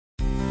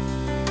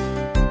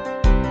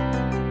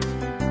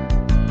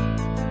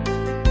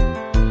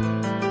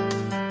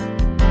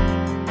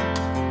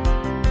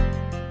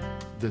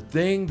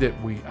thing that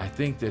I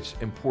think that's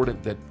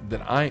important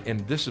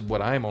and this is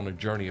what I'm on a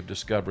journey of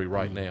discovery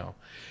right now,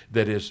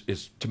 that is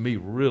to me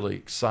really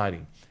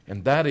exciting,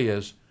 and that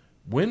is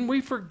when we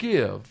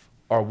forgive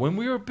or when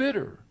we are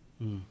bitter,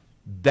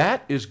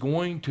 that is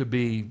going to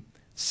be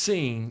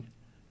seen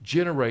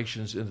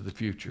generations into the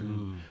future.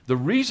 The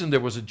reason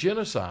there was a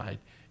genocide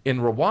in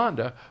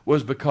Rwanda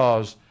was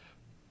because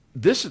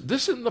this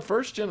isn't the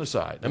first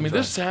genocide. I mean,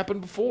 this has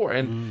happened before,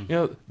 and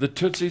the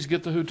Tutsis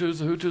get the Hutus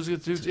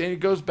get the Tutsis, and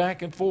it goes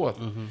back and forth,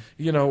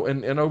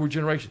 and over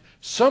generations.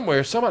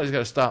 Somewhere, somebody's got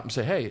to stop and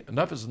say, "Hey,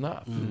 enough is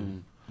enough."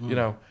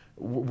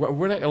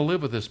 We're not going to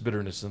live with this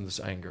bitterness and this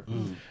anger.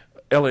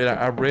 Elliot,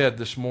 I read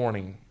this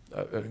morning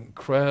an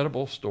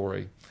incredible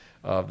story,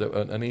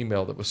 an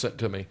email that was sent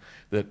to me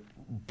that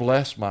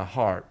blessed my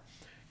heart.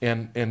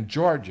 In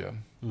Georgia,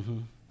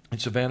 in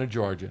Savannah,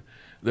 Georgia,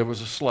 there was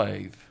a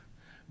slave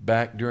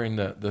back during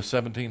the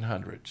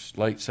 1700s,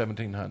 late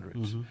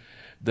 1700s,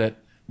 that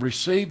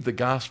received the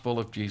gospel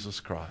of Jesus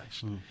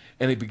Christ.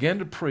 And he began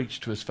to preach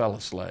to his fellow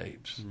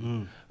slaves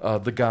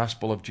the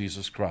gospel of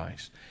Jesus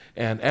Christ.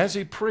 And as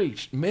he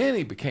preached,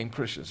 many became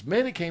Christians.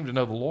 Many came to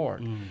know the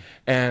Lord.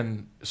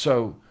 And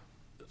so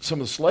some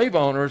of the slave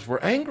owners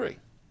were angry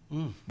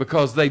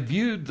because they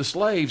viewed the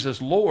slaves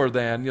as lower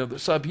than, the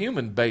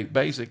subhuman,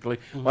 basically.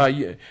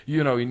 And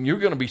you're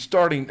going to be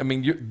starting,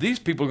 these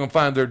people are going to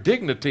find their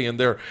dignity and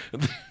their,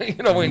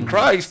 in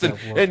Christ,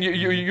 and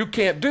you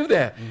can't do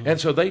that.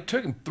 And so they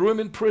took him, threw him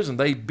in prison.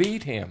 They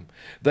beat him.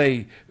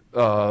 He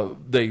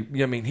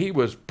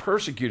was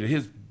persecuted.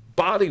 His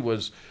body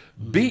was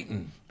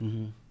beaten,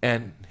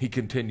 and he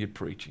continued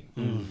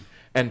preaching.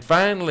 And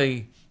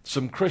finally,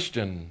 some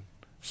Christian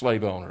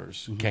slave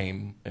owners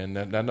came, and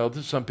I know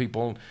that some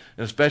people, and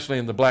especially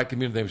in the black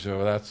community, they say,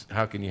 "Well,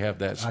 how can you have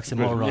that?"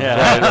 Oxymoron.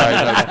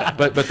 Right.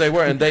 But they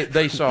were, and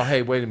they saw,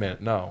 "Hey, wait a minute,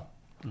 no,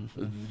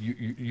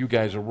 you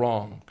guys are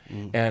wrong."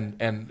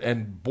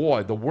 And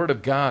boy, the word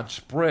of God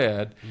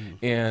spread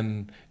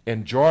in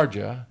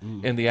Georgia,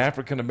 in the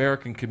African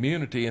American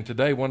community, and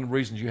today one of the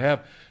reasons you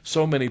have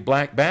so many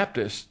Black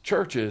Baptist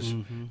churches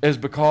is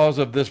because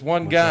of this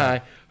one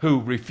guy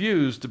who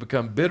refused to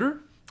become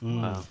bitter.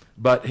 Wow.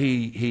 But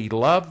he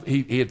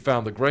had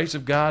found the grace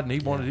of God, and he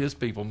wanted his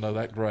people to know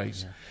that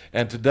grace.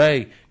 And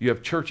today you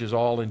have churches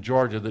all in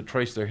Georgia that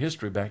trace their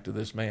history back to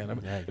this man.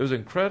 It was an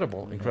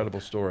incredible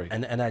story.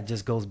 And that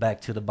just goes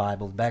back to the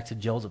Bible, back to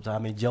Joseph.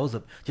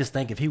 Joseph, just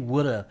think if he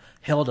would have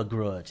held a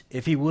grudge,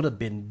 if he would have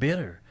been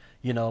bitter,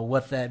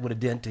 what that would have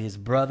done to his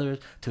brothers,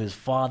 to his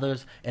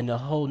fathers, and the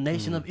whole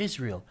nation of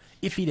Israel.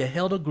 If he'd have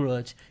held a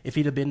grudge, if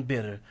he'd have been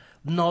bitter.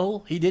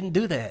 No, he didn't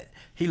do that.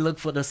 He looked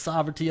for the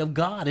sovereignty of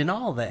God and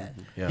all that.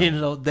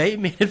 They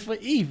meant it for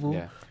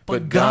evil,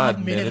 but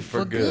God meant it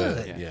for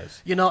good.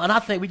 Yes. And I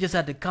think we just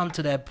had to come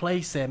to that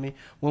place, Sammy,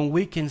 when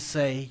we can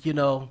say,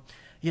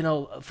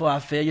 for our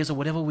failures or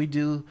whatever we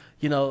do,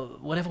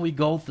 whatever we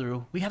go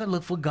through, we had to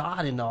look for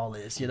God in all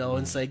this,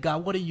 and say,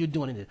 God, what are you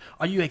doing in it?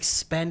 Are you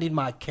expanding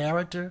my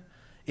character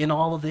in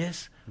all of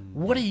this?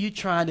 What are you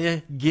trying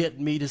to get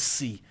me to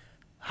see?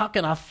 How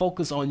can I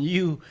focus on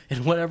you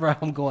in whatever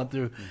I'm going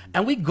through?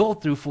 And we go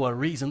through for a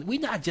reason.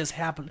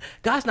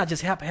 God's not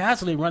just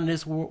haphazardly running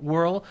this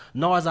world,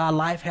 nor is our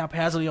life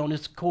haphazardly on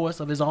this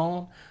course of his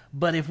own.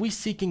 But if we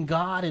seeking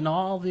God in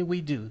all that we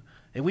do,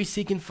 if we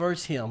seeking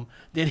first him,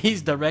 then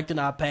he's directing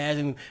our paths,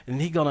 and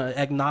he's going to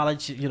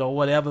acknowledge,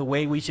 whatever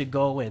way we should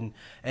go, and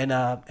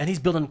he's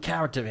building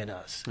character in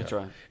us. That's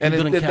right. And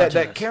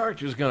that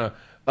character is going to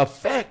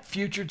affect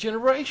future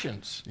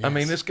generations.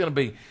 Yes. It's going to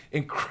be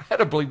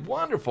incredibly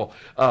wonderful.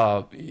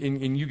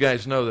 And you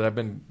guys know that I've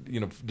been,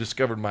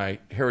 discovered my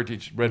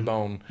heritage red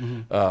bone,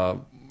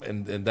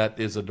 and that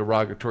is a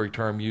derogatory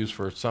term used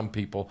for some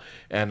people,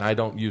 and I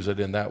don't use it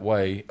in that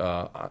way.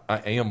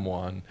 I am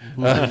one.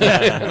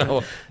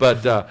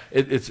 But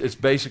it's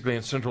basically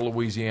in central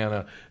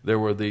Louisiana. There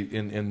were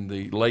in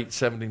the late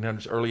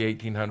 1700s, early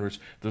 1800s,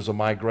 there's a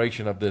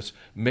migration of this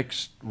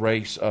mixed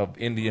race of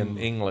Indian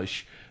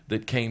English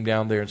that came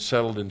down there and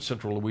settled in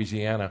central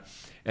Louisiana.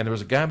 And there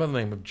was a guy by the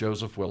name of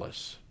Joseph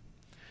Willis.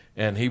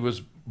 And he was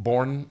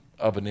born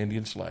of an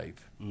Indian slave.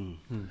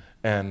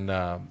 And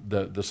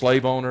the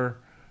slave owner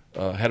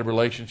had a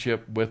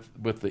relationship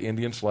with the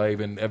Indian slave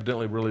and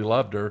evidently really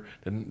loved her,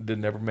 and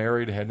never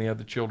married, had any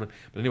other children.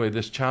 But anyway,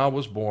 this child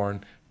was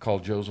born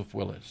called Joseph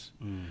Willis.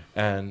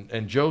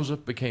 And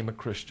Joseph became a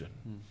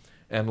Christian.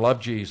 And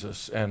loved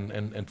Jesus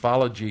and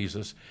followed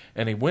Jesus,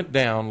 and he went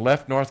down,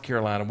 left North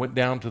Carolina, went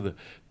down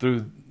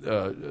through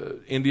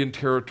Indian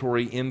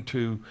Territory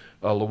into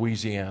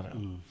Louisiana,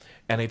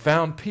 and he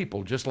found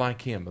people just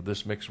like him of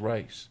this mixed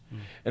race,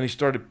 and he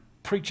started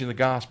preaching the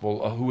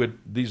gospel.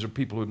 These are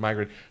people who had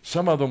migrated.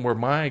 Some of them were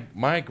my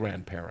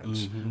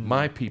grandparents,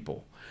 my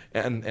people,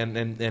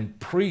 and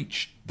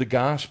preached the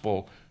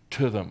gospel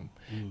to them,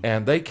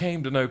 and they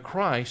came to know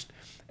Christ,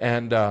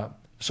 and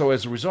so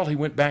as a result, he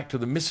went back to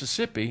the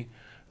Mississippi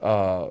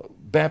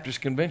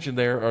Baptist convention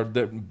there, or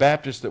the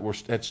Baptists that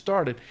had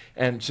started,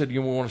 and said,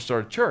 "You want to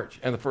start a church?"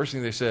 And the first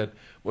thing they said,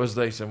 "Well,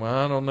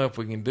 I don't know if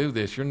we can do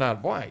this. You're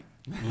not white."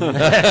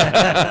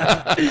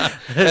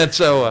 And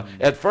so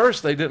at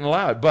first they didn't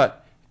allow it.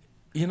 But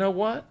you know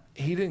what?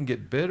 He didn't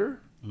get bitter.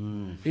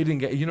 He didn't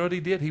get. You know what he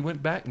did? He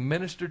went back and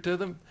ministered to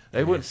them.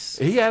 They would.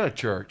 He had a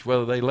church,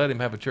 whether they let him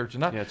have a church or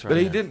not. Yeah, that's right.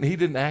 But he didn't. He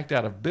didn't act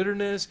out of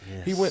bitterness.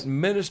 Yes. He went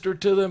and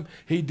ministered to them.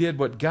 He did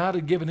what God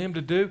had given him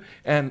to do.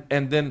 And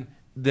then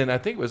I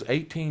think it was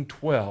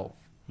 1812.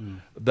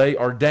 They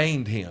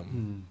ordained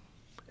him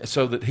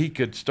so that he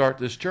could start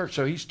this church.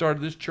 So he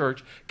started this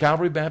church,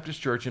 Calvary Baptist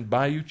Church in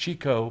Bayou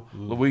Chico,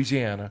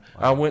 Louisiana.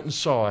 Wow. I went and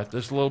saw it.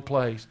 This little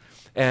place.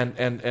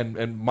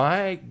 And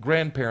my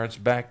grandparents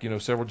back,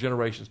 several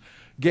generations,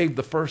 gave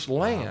the first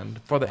land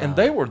for the, and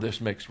they were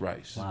this mixed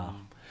race. Wow.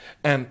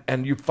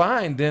 And you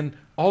find then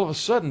all of a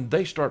sudden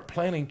they start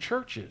planting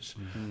churches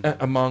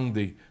among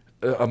the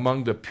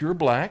pure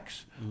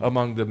blacks,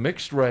 among the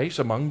mixed race,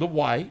 among the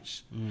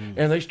whites,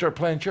 and they start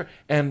planting church.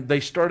 And they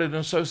started an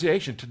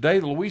association. Today,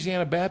 the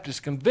Louisiana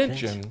Baptist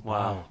Convention,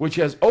 which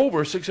has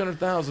over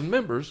 600,000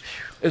 members,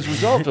 as a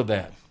result of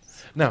that.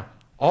 Now,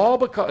 all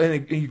because,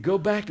 and you go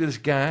back to this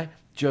guy,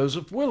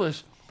 Joseph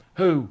Willis,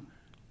 who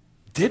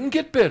didn't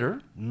get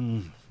bitter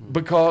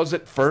because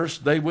at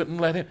first they wouldn't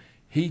let him.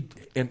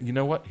 And you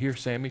know what?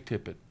 Here's Sammy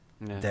Tippett.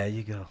 Yeah. There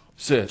you go.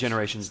 Says,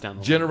 generations down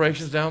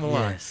the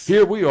line. Yes.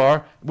 Here we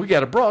are. We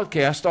got a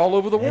broadcast all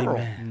over the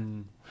world.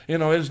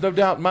 There's no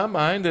doubt in my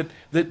mind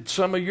that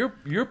some of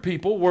your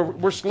people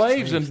were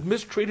slaves and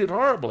mistreated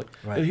horribly.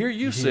 Right. But here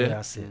you sit.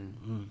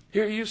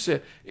 Here you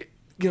sit.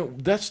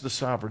 That's the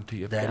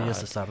sovereignty of God. That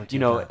is the sovereignty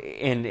of God.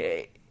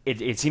 And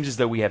it seems as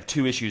though we have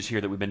two issues here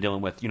that we've been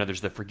dealing with.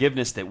 There's the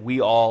forgiveness that we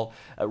all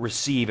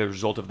receive as a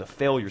result of the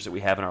failures that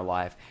we have in our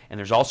life, and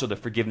there's also the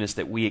forgiveness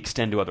that we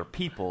extend to other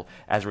people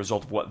as a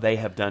result of what they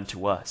have done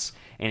to us.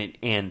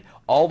 And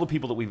all the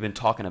people that we've been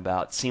talking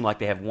about seem like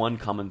they have one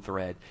common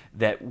thread,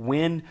 that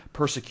when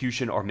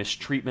persecution or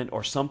mistreatment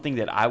or something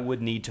that I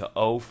would need to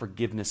owe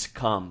forgiveness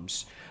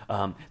comes,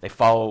 they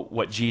follow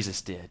what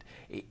Jesus did.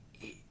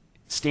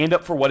 Stand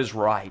up for what is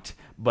right,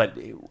 but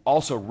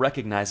also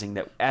recognizing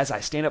that as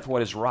I stand up for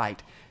what is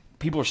right,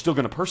 people are still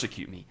going to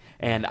persecute me,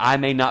 and I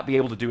may not be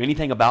able to do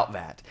anything about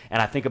that.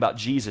 And I think about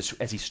Jesus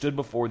as he stood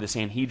before the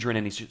Sanhedrin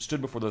and he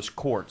stood before those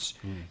courts.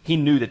 He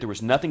knew that there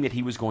was nothing that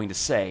he was going to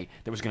say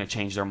that was going to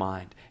change their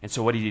mind. And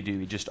so what did he do?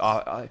 He just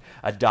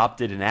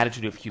adopted an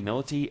attitude of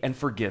humility and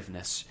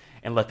forgiveness,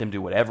 and let them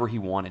do whatever he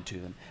wanted to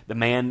them. The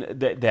man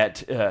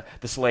the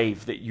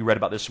slave that you read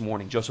about this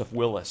morning, Joseph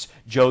Willis,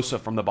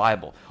 Joseph from the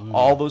Bible,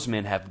 all those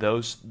men have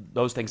those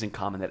things in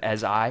common, that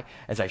as I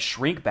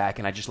shrink back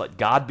and I just let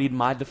God be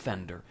my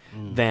defender,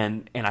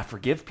 and I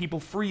forgive people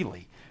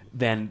freely,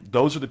 then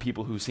those are the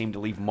people who seem to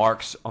leave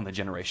marks on the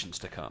generations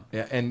to come.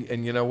 Yeah,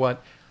 and you know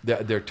what?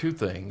 There are two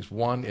things.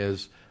 One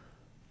is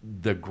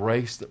the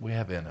grace that we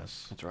have in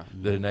us. That's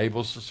right. That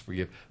enables us to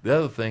forgive. The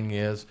other thing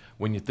is,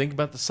 when you think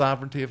about the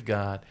sovereignty of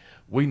God,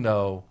 we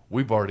know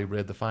we've already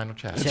read the final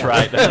chapter. That's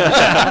right.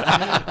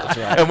 That's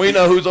right. And we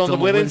know who's on the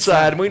winning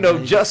side, and we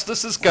know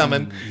justice is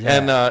coming.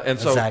 And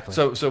so exactly.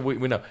 so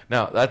we know.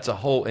 Now, that's a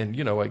whole, and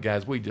you know what,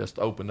 guys, we just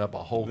opened up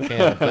a whole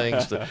can of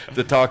things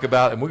to talk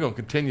about, and we're going to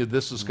continue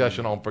this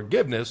discussion on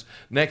forgiveness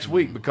next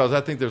week, because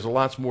I think there's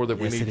lots more that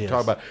we need to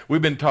talk about. We've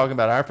been talking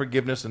about our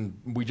forgiveness, and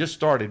we just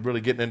started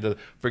really getting into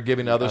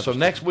forgiving others. So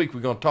next week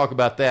we're going to talk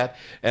about that,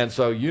 and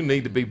so you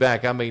need to be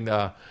back. I mean,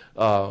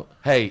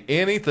 hey,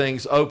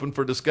 anything's open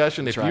for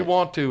discussion. If you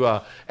want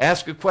to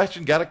ask a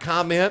question, got a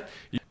comment,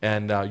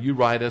 and you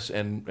write us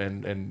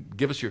and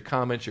give us your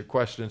comments, your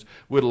questions.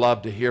 We'd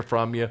love to hear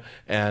from you.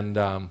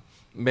 And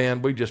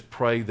man, we just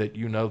pray that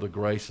you know the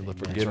grace and the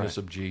forgiveness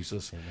of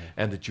Jesus,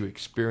 and that you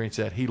experience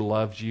that. He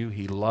loves you.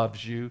 He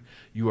loves you.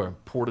 You are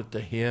important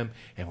to him.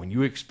 And when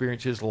you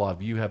experience his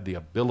love, you have the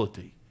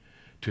ability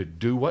to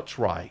do what's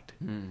right,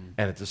 and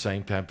at the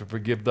same time to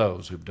forgive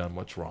those who've done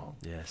what's wrong.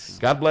 Yes.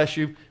 God bless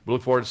you. We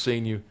look forward to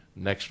seeing you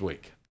next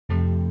week.